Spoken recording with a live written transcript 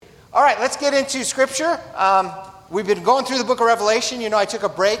All right, let's get into Scripture. We've been going through the book of Revelation. You know, I took a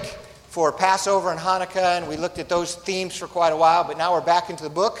break for Passover and Hanukkah, and we looked at those themes for quite a while, but now we're back into the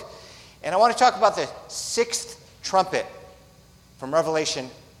book. And I want to talk about the sixth trumpet from Revelation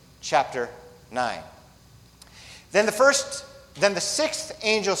chapter 9. Then the sixth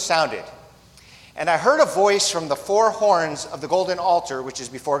angel sounded, and I heard a voice from the four horns of the golden altar, which is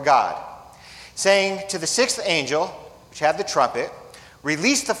before God, saying to the sixth angel, which had the trumpet,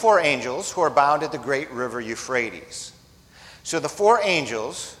 "Release the four angels who are bound at the great river Euphrates." So the four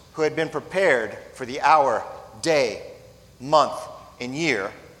angels who had been prepared for the hour, day, month, and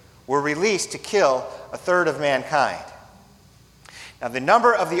year were released to kill a third of mankind. Now the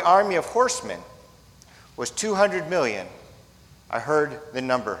number of the army of horsemen was 200 million. I heard the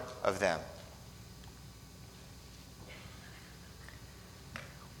number of them.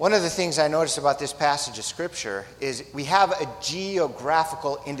 One of the things I noticed about this passage of Scripture is we have a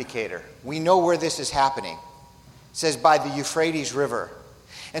geographical indicator. We know where this is happening. It says by the Euphrates River.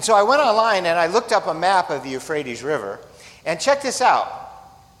 And so I went online and I looked up a map of the Euphrates River. And check this out.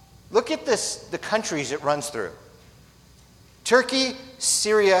 Look at the countries it runs through. Turkey,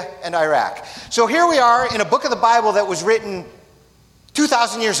 Syria, and Iraq. So here we are in a book of the Bible that was written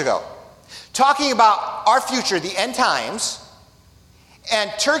 2,000 years ago, talking about our future, the end times.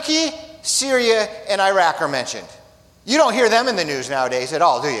 And Turkey, Syria, and Iraq are mentioned. You don't hear them in the news nowadays at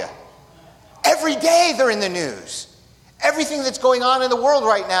all, do you? Every day they're in the news. Everything that's going on in the world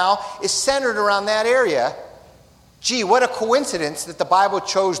right now is centered around that area. Gee, what a coincidence that the Bible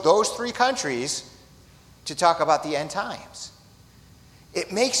chose those three countries to talk about the end times.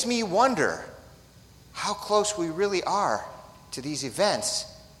 It makes me wonder how close we really are to these events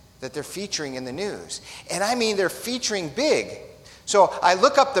that they're featuring in the news. And I mean, they're featuring big. So I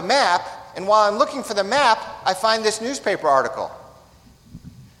look up the map, and while I'm looking for the map, I find this newspaper article.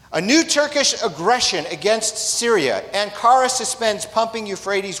 A new Turkish aggression against Syria. Ankara suspends pumping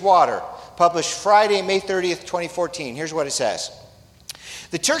Euphrates water. Published Friday, May 30th, 2014. Here's what it says.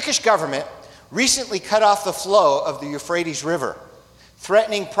 The Turkish government recently cut off the flow of the Euphrates River,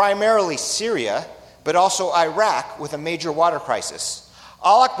 threatening primarily Syria, but also Iraq with a major water crisis.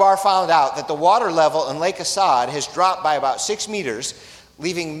 Al Akbar found out that the water level in Lake Assad has dropped by about 6 meters,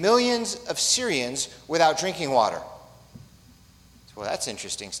 leaving millions of Syrians without drinking water. Well, that's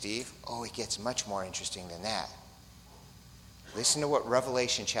interesting, Steve. Oh, it gets much more interesting than that. Listen to what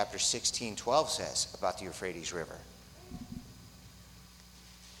Revelation chapter 16:12 says about the Euphrates River.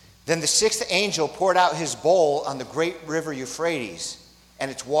 Then the sixth angel poured out his bowl on the great river Euphrates,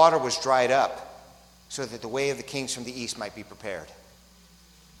 and its water was dried up, so that the way of the kings from the east might be prepared.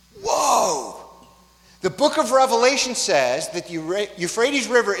 Whoa! The book of Revelation says that the Euphrates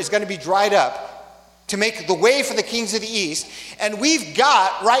River is going to be dried up to make the way for the kings of the east. And we've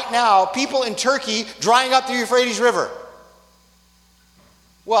got, right now, people in Turkey drying up the Euphrates River.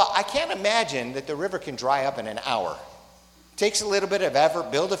 Well, I can't imagine that the river can dry up in an hour. It takes a little bit of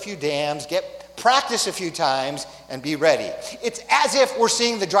effort, build a few dams, practice a few times, and be ready. It's as if we're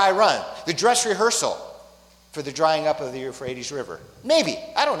seeing the dry run, the dress rehearsal for the drying up of the Euphrates River. Maybe,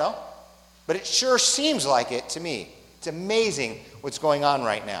 I don't know. But it sure seems like it to me. It's amazing what's going on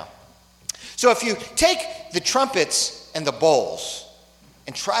right now. So if you take the trumpets and the bowls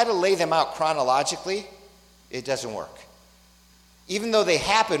and try to lay them out chronologically, it doesn't work. Even though they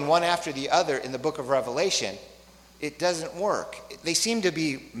happen one after the other in the book of Revelation, it doesn't work. They seem to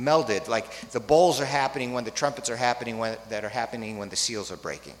be melded, like the bowls are happening when the trumpets are happening when the seals are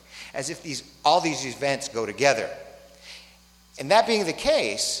breaking, as if all these events go together. And that being the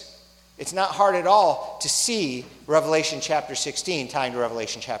case, it's not hard at all to see Revelation chapter 16 tying to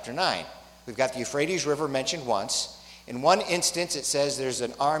Revelation chapter 9. We've got the Euphrates River mentioned once. In one instance, it says there's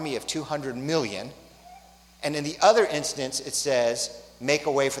an army of 200 million. And in the other instance, it says, make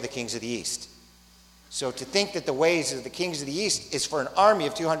a way for the kings of the east. So to think that the ways of the kings of the east is for an army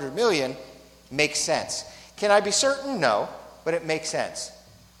of 200 million makes sense. Can I be certain? No, but it makes sense.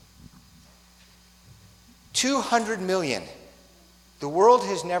 200 million. The world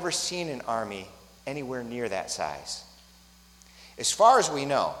has never seen an army anywhere near that size. As far as we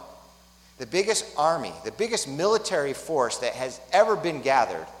know, the biggest army, the biggest military force that has ever been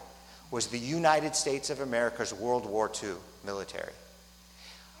gathered was the United States of America's World War II military.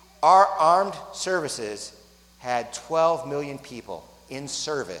 Our armed services had 12 million people in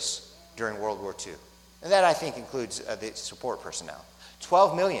service during World War II. And that, I think, includes the support personnel.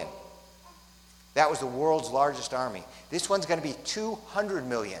 12 million. That was the world's largest army. This one's going to be 200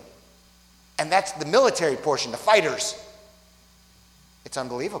 million. And that's the military portion, the fighters. It's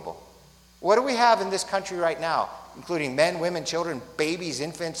unbelievable. What do we have in this country right now including men, women, children, babies,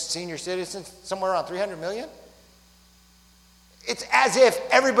 infants, senior citizens, somewhere around 300 million. It's as if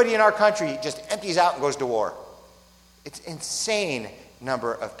everybody in our country just empties out and goes to war. It's an insane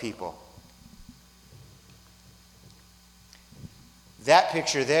number of people. That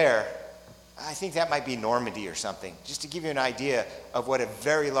picture there, I think that might be Normandy or something, just to give you an idea of what a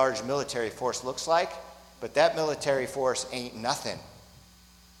very large military force looks like. But that military force ain't nothing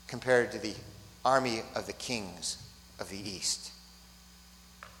compared to the army of the kings of the East.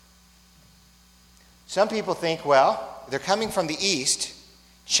 Some people think, well, they're coming from the East.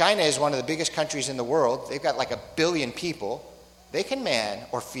 China is one of the biggest countries in the world. They've got like 1 billion people. They can man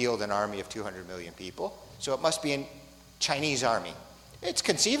or field an army of 200 million people. So it must be a Chinese army. It's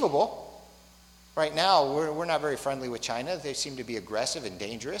conceivable. Right now, we're not very friendly with China. They seem to be aggressive and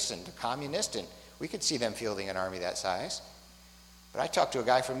dangerous and communist, and we could see them fielding an army that size. But I talked to a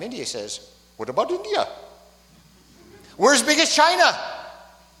guy from India, he says, what about India? We're as big as China. I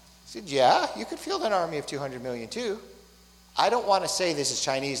said, yeah, you could field an army of 200 million too. I don't want to say this is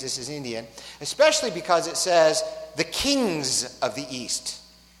Chinese, this is Indian, especially because it says the kings of the East,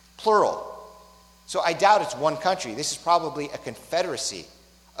 plural. So I doubt it's one country. This is probably a confederacy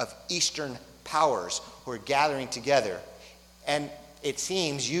of Eastern powers who are gathering together, and it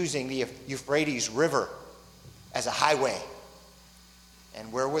seems using the Euphrates River as a highway.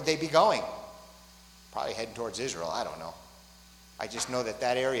 And where would they be going? Probably heading towards Israel, I don't know. I just know that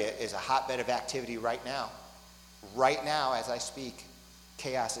that area is a hotbed of activity right now. Right now, as I speak,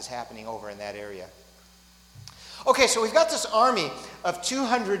 chaos is happening over in that area. Okay, so we've got this army of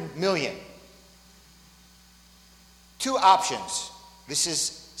 200 million. Two options. This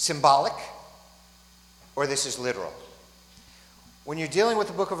is symbolic, or this is literal. When you're dealing with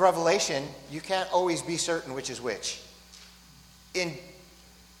the book of Revelation, you can't always be certain which is which. In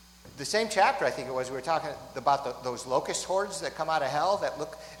the same chapter, I think it was, we were talking about those locust hordes that come out of hell that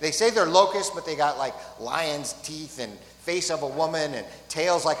look, they say they're locusts, but they got like lion's teeth and face of a woman and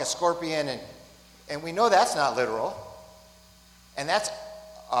tails like a scorpion, and we know that's not literal. And that's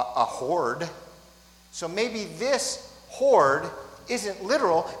a horde. So maybe this horde isn't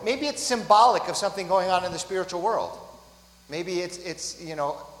literal. Maybe it's symbolic of something going on in the spiritual world. Maybe it's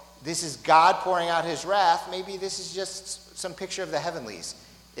this is God pouring out his wrath. Maybe this is just some picture of the heavenlies.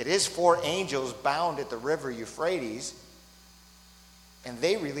 It is 4 angels bound at the river Euphrates, and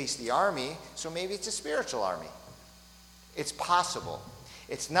they release the army, so maybe it's a spiritual army. It's possible.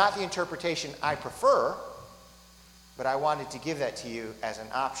 It's not the interpretation I prefer, but I wanted to give that to you as an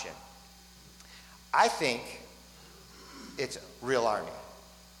option. I think it's real army.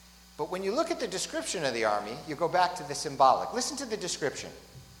 But when you look at the description of the army, you go back to the symbolic. Listen to the description.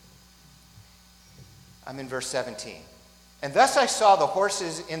 I'm in verse 17. And thus I saw the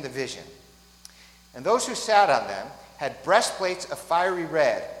horses in the vision, and those who sat on them had breastplates of fiery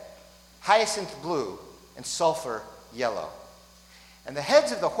red, hyacinth blue, and sulfur yellow. And the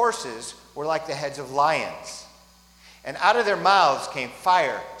heads of the horses were like the heads of lions. And out of their mouths came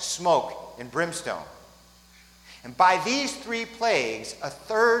fire, smoke, and brimstone. And by these 3 plagues,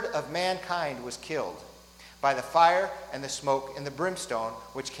 1/3 of mankind was killed, by the fire and the smoke and the brimstone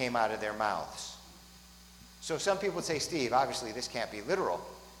which came out of their mouths. So some people would say, Steve, obviously this can't be literal.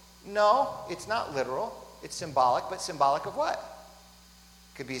 No, it's not literal. It's symbolic, but symbolic of what?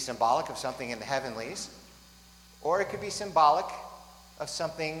 It could be symbolic of something in the heavenlies, or it could be symbolic of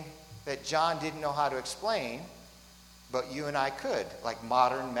something that John didn't know how to explain, but you and I could, like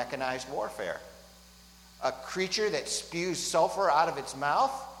modern mechanized warfare. A creature that spews sulfur out of its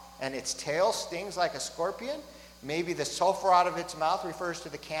mouth and its tail stings like a scorpion. Maybe the sulfur out of its mouth refers to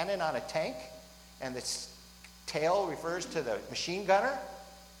the cannon on a tank, and the tail refers to the machine gunner.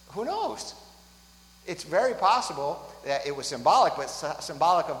 Who knows? It's very possible that it was symbolic, but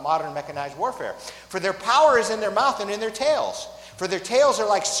symbolic of modern mechanized warfare. For their power is in their mouth and in their tails. For their tails are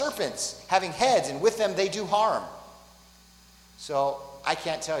like serpents, having heads, and with them they do harm. So I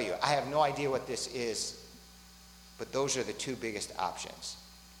can't tell you. I have no idea what this is, but those are the 2 biggest options.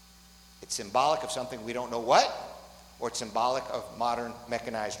 It's symbolic of something we don't know what, or it's symbolic of modern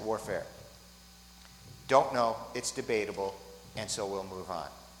mechanized warfare. Don't know, it's debatable, and so we'll move on.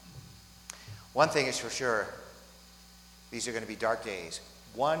 One thing is for sure, these are going to be dark days.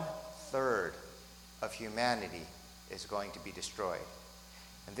 1/3 of humanity is going to be destroyed.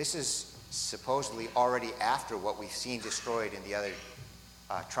 And this is supposedly already after what we've seen destroyed in the other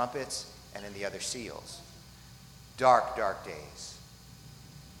trumpets and in the other seals. Dark, dark days.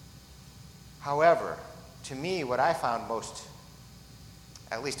 However, to me, what I found most,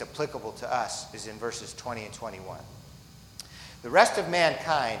 at least applicable to us, is in verses 20 and 21. The rest of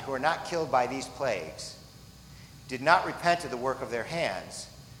mankind who are not killed by these plagues did not repent of the work of their hands,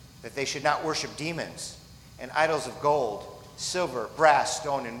 that they should not worship demons and idols of gold, silver, brass,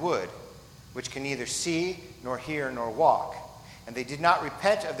 stone, and wood, which can neither see, nor hear, nor walk. And they did not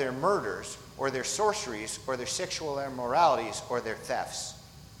repent of their murders, or their sorceries, or their sexual immoralities, or their thefts.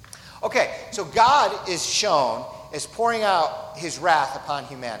 Okay, so God is shown as pouring out his wrath upon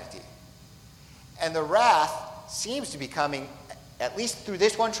humanity. And the wrath seems to be coming, at least through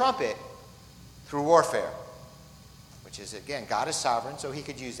this one trumpet, through warfare. Which is, again, God is sovereign, so he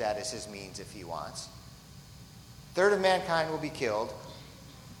could use that as his means if he wants. A third of mankind will be killed.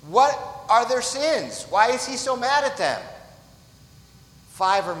 What are their sins? Why is he so mad at them?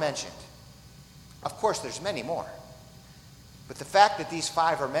 5 are mentioned. Of course, there's many more. But the fact that these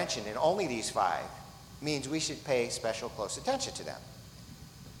 5 are mentioned, and only these 5, means we should pay special close attention to them.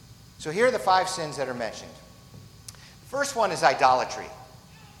 So here are the 5 sins that are mentioned. The first one is idolatry.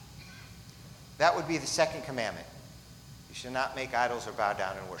 That would be the second commandment. You shall not make idols or bow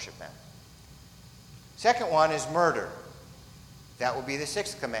down and worship them. Second one is murder. That will be the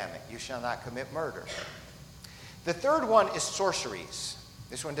 6th commandment. You shall not commit murder. The third one is sorceries.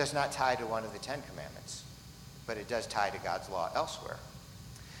 This one does not tie to one of the 10 commandments, but it does tie to God's law elsewhere.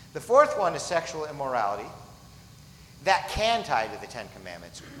 The fourth one is sexual immorality. That can tie to the 10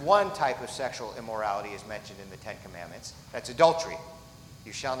 commandments. One type of sexual immorality is mentioned in the 10 commandments. That's adultery.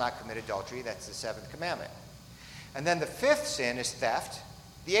 You shall not commit adultery. That's the 7th commandment. And then the 5th sin is theft.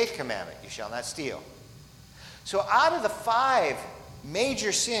 The 8th commandment, you shall not steal. So out of the 5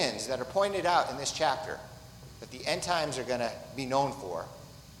 major sins that are pointed out in this chapter that the end times are going to be known for,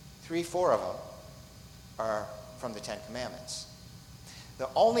 3-4 of them are from the 10 commandments. The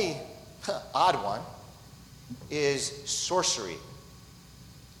only odd one is sorcery.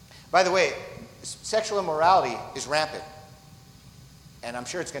 By the way, sexual immorality is rampant. And I'm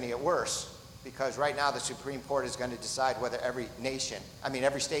sure it's going to get worse because right now the Supreme Court is going to decide whether every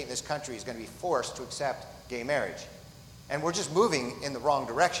state in this country is going to be forced to accept gay marriage. And we're just moving in the wrong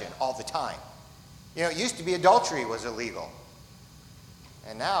direction all the time. You know, it used to be adultery was illegal.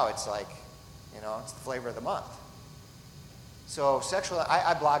 And now it's like, it's the flavor of the month. So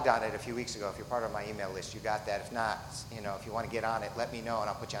I blogged on it a few weeks ago. If you're part of my email list, you got that. If not, if you want to get on it, let me know and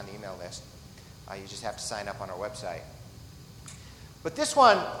I'll put you on the email list. You just have to sign up on our website. But this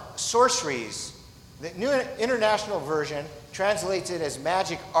one, sorceries, the New International Version translates it as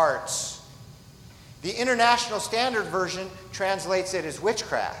magic arts. The International Standard Version translates it as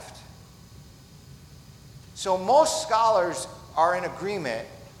witchcraft. So most scholars are in agreement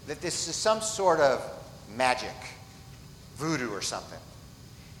that this is some sort of magic, voodoo or something.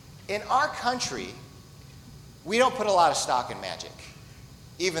 In our country, we don't put a lot of stock in magic.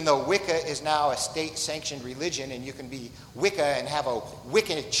 Even though Wicca is now a state-sanctioned religion and you can be Wicca and have a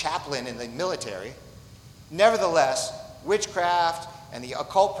Wiccan chaplain in the military, nevertheless, witchcraft and the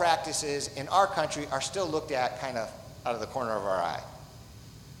occult practices in our country are still looked at kind of out of the corner of our eye.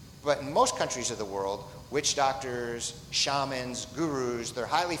 But in most countries of the world, witch doctors, shamans, gurus, they're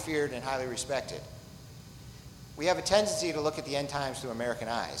highly feared and highly respected. We have a tendency to look at the end times through American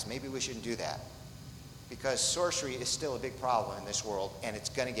eyes. Maybe we shouldn't do that. Because sorcery is still a big problem in this world, and it's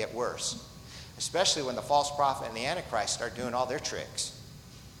going to get worse. Especially when the false prophet and the Antichrist start doing all their tricks.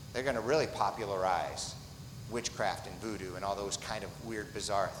 They're going to really popularize witchcraft and voodoo and all those kind of weird,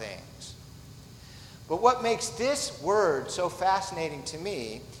 bizarre things. But what makes this word so fascinating to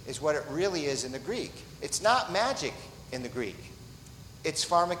me is what it really is in the Greek. It's not magic in the Greek. It's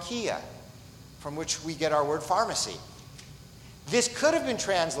pharmakia, from which we get our word pharmacy. This could have been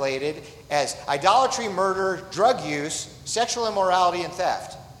translated as idolatry, murder, drug use, sexual immorality, and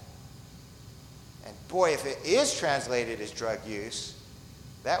theft. And boy, if it is translated as drug use,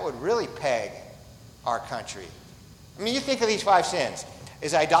 that would really peg our country. I mean, you think of these 5 sins.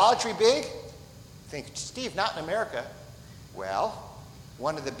 Is idolatry big? Think, Steve, not in America. Well,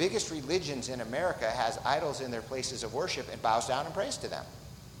 one of the biggest religions in America has idols in their places of worship and bows down and prays to them.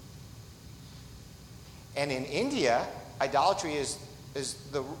 And in India, idolatry is it's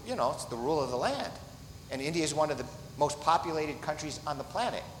the rule of the land. And India is one of the most populated countries on the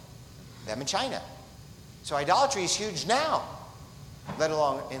planet. Them and China. So idolatry is huge now, let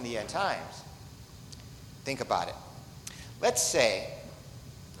alone in the end times. Think about it. Let's say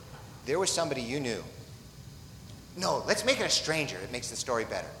there was somebody you knew. No, let's make it a stranger. It makes the story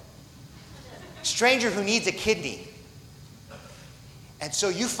better. Stranger who needs a kidney. And so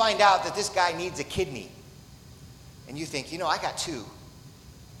you find out that this guy needs a kidney. And you think, I got 2.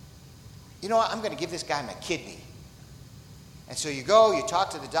 You know what? I'm going to give this guy my kidney. And so you go, you talk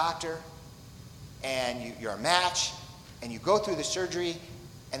to the doctor, and you're a match, and you go through the surgery,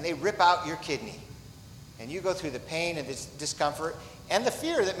 and they rip out your kidney. And you go through the pain and this discomfort and the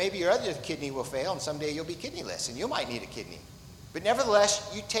fear that maybe your other kidney will fail and someday you'll be kidneyless and you might need a kidney. But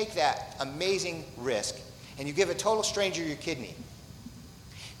nevertheless, you take that amazing risk and you give a total stranger your kidney.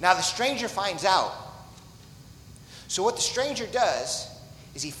 Now the stranger finds out. So what the stranger does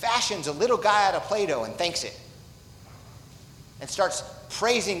is he fashions a little guy out of Play-Doh and thanks it. And starts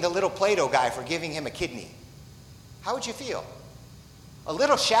praising the little Play-Doh guy for giving him a kidney. How would you feel? A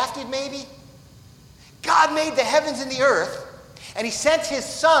little shafted maybe? God made the heavens and the earth, and he sent his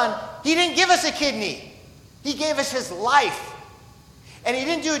son. He didn't give us a kidney. He gave us his life. And he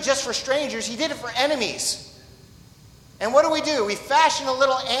didn't do it just for strangers. He did it for enemies. And what do? We fashion a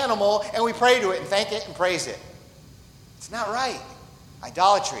little animal, and we pray to it and thank it and praise it. It's not right.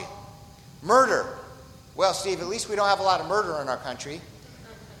 Idolatry. Murder. Well, Steve, at least we don't have a lot of murder in our country.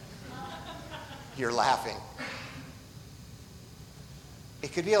 You're laughing.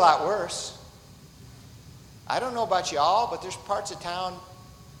 It could be a lot worse. I don't know about y'all, but there's parts of town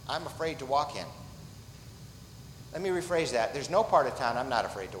I'm afraid to walk in. Let me rephrase that. There's no part of town I'm not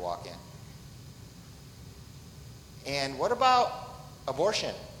afraid to walk in. And what about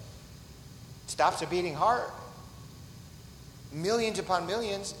abortion? Stops a beating heart. Millions upon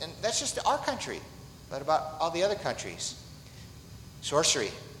millions, and that's just our country. What about all the other countries?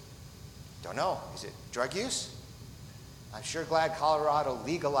 Sorcery. Don't know. Is it drug use? I'm sure glad Colorado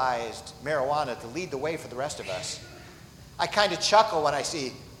legalized marijuana to lead the way for the rest of us. I kind of chuckle when I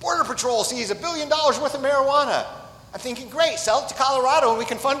see Border Patrol sees $1 billion worth of marijuana. I'm thinking, great, sell it to Colorado and we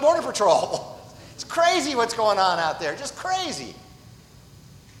can fund Border Patrol. It's crazy what's going on out there, just crazy.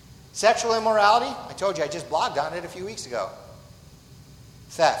 Sexual immorality, I told you I just blogged on it a few weeks ago.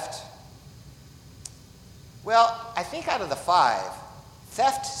 Theft. Well, I think out of the 5,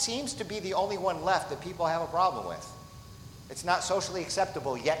 theft seems to be the only one left that people have a problem with. It's not socially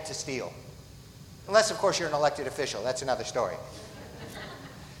acceptable yet to steal. Unless, of course, you're an elected official. That's another story.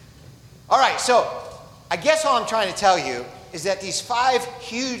 All right, so I guess all I'm trying to tell you is that these 5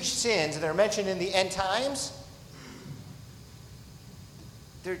 huge sins that are mentioned in the end times,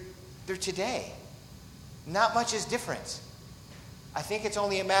 they're today. Not much is different. I think it's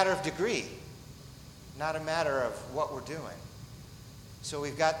only a matter of degree, not a matter of what we're doing. So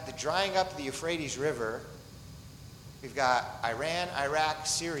we've got the drying up of the Euphrates River. We've got Iran, Iraq,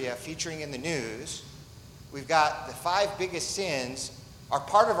 Syria featuring in the news. We've got the 5 biggest sins are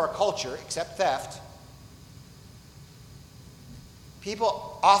part of our culture, except theft.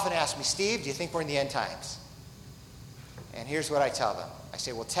 People often ask me, Steve, do you think we're in the end times? And here's what I tell them. I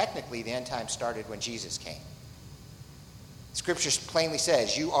say, well, technically, the end times started when Jesus came. Scripture plainly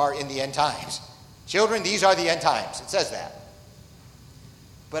says, you are in the end times. Children, these are the end times. It says that.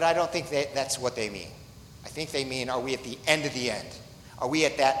 But I don't think that's what they mean. I think they mean, are we at the end of the end? Are we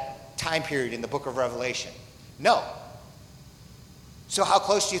at that time period in the book of Revelation? No. So how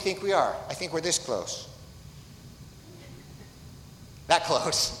close do you think we are? I think we're this close. That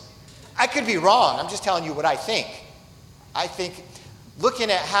close. I could be wrong. I'm just telling you what I think. I think looking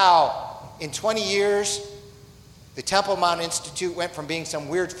at how in 20 years the Temple Mount Institute went from being some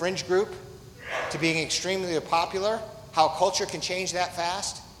weird fringe group to being extremely popular, how culture can change that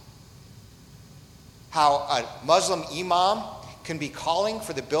fast, how a Muslim imam can be calling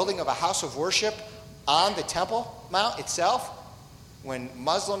for the building of a house of worship on the Temple Mount itself when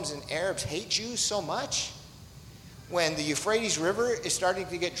Muslims and Arabs hate Jews so much, when the Euphrates River is starting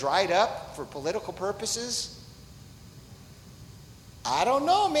to get dried up for political purposes. I don't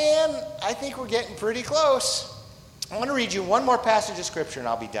know, man. I think we're getting pretty close. I want to read you one more passage of Scripture and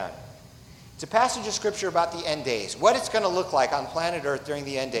I'll be done. It's a passage of Scripture about the end days, what it's going to look like on planet Earth during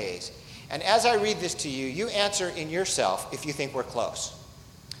the end days. And as I read this to you, you answer in yourself if you think we're close.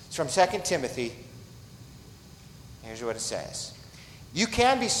 It's from 2 Timothy. Here's what it says. You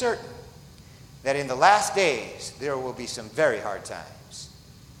can be certain that in the last days there will be some very hard times.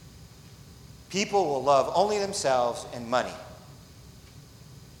 People will love only themselves and money.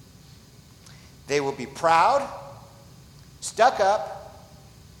 They will be proud, stuck up,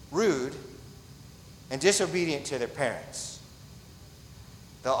 rude, and disobedient to their parents.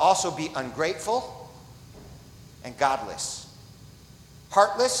 They'll also be ungrateful and godless,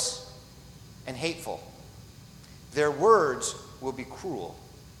 heartless and hateful. Their words will be cruel,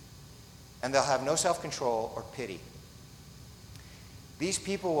 and they'll have no self-control or pity. These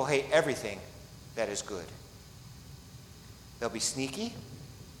people will hate everything that is good. They'll be sneaky,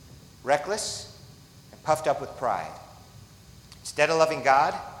 reckless, and puffed up with pride. Instead of loving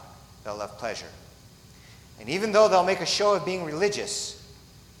God, they'll love pleasure. And even though they'll make a show of being religious,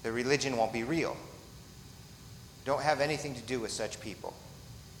 their religion won't be real. Don't have anything to do with such people.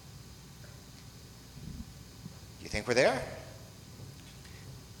 think we're there?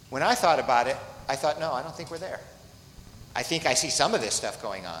 When I thought about it, I thought, no, I don't think we're there. I think I see some of this stuff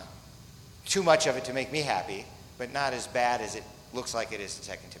going on. Too much of it to make me happy, but not as bad as it looks like it is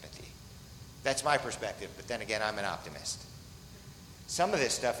in 2 Timothy. That's my perspective, but then again, I'm an optimist. Some of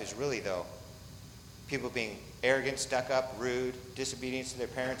this stuff is really, though, people being arrogant, stuck up, rude, disobedient to their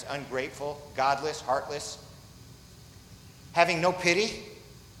parents, ungrateful, godless, heartless, having no pity.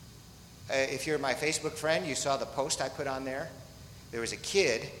 If you're my Facebook friend, you saw the post I put on there. There was a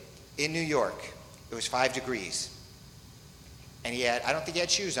kid in New York. It was 5 degrees. And he had, I don't think he had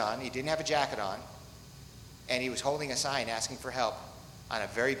shoes on. He didn't have a jacket on. And he was holding a sign asking for help on a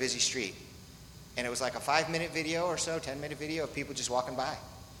very busy street. And it was like a 5-minute video or so, 10-minute video of people just walking by.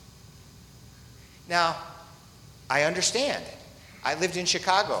 Now, I understand. I lived in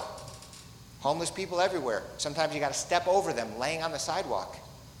Chicago. Homeless people everywhere. Sometimes you got to step over them laying on the sidewalk,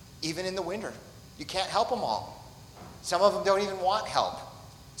 even in the winter. You can't help them all. Some of them don't even want help.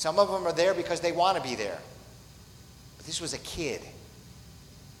 Some of them are there because they want to be there. But this was a kid.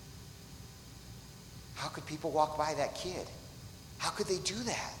 How could people walk by that kid? How could they do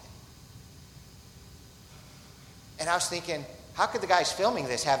that? And I was thinking, how could the guys filming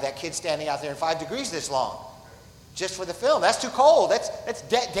this have that kid standing out there in 5 degrees this long? Just for the film. That's too cold. That's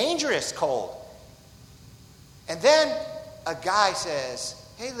dangerous cold. And then a guy says,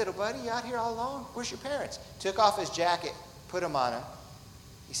 hey, little buddy, you out here all alone? Where's your parents? Took off his jacket, put him on him.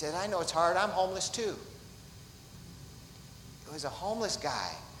 He said, I know it's hard. I'm homeless too. It was a homeless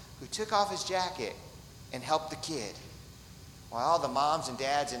guy who took off his jacket and helped the kid while all the moms and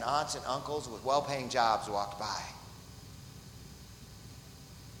dads and aunts and uncles with well-paying jobs walked by.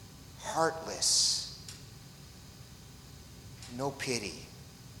 Heartless. No pity.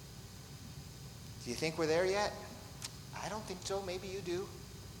 Do you think we're there yet? I don't think so. Maybe you do.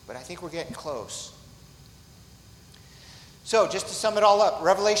 But I think we're getting close. So, just to sum it all up,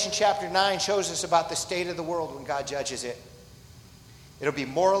 Revelation chapter 9 shows us about the state of the world when God judges it. It'll be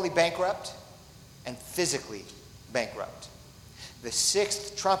morally bankrupt and physically bankrupt. The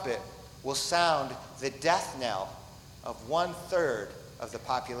 6th trumpet will sound the death knell of 1/3 of the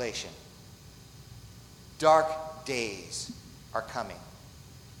population. Dark days are coming.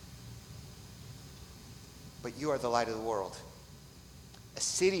 But you are the light of the world. A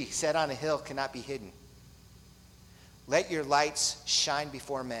city set on a hill cannot be hidden. Let your lights shine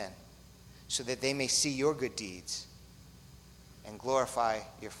before men, so that they may see your good deeds and glorify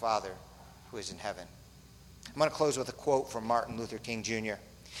your Father who is in heaven. I'm going to close with a quote from Martin Luther King Jr.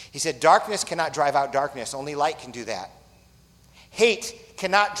 He said, darkness cannot drive out darkness. Only light can do that. Hate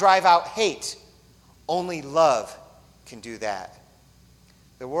cannot drive out hate. Only love can do that.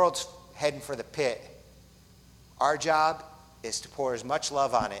 The world's heading for the pit. Our job is to pour as much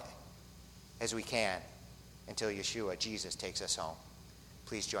love on it as we can until Yeshua, Jesus, takes us home.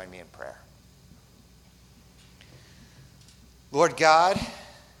 Please join me in prayer. Lord God,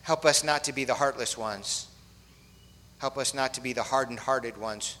 help us not to be the heartless ones. Help us not to be the hardened-hearted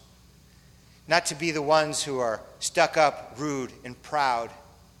ones. Not to be the ones who are stuck up, rude, and proud,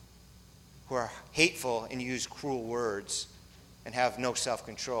 who are hateful and use cruel words and have no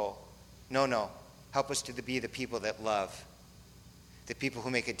self-control. No. Help us to be the people that love, the people who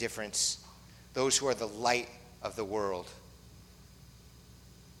make a difference, those who are the light of the world.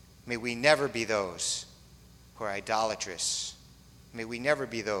 May we never be those who are idolatrous. May we never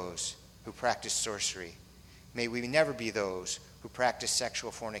be those who practice sorcery. May we never be those who practice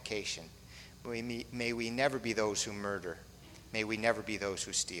sexual fornication. May we never be those who murder. May we never be those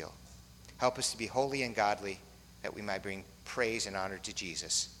who steal. Help us to be holy and godly, that we might bring praise and honor to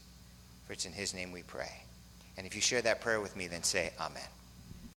Jesus. For it's in his name we pray. And if you share that prayer with me, then say amen.